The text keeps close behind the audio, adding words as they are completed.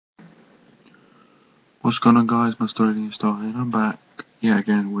What's going on, guys? My story didn't start, and I'm back yet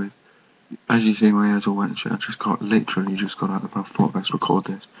again with, as you see, my ears are wet and shit. Literally just got out of my thought, let's record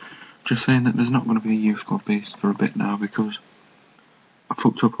this. Just saying that there's not going to be a youth squad beast for a bit now because I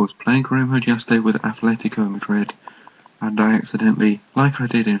fucked up. I was playing career mode yesterday with Atletico Madrid, and I accidentally, like I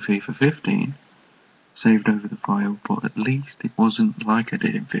did in FIFA 15, saved over the file, but at least it wasn't like I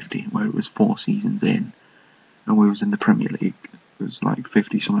did in 15, where it was 4 seasons in, and we was in the Premier League. It was like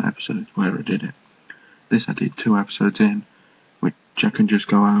 50-some episodes where I did it. This I did 2 episodes in, which I can just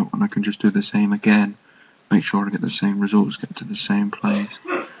go out and I can just do the same again, make sure I get the same results, get to the same place.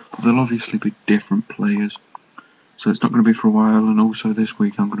 But there'll obviously be different players, so it's not going to be for a while, and also this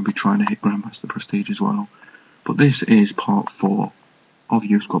week I'm going to be trying to hit Grandmaster Prestige as well. But this is part 4 of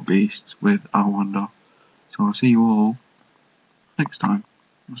Youth Squad Beasts with Wenda. So I'll see you all next time.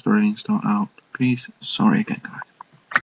 My story didn't start out. Peace. Sorry again, guys.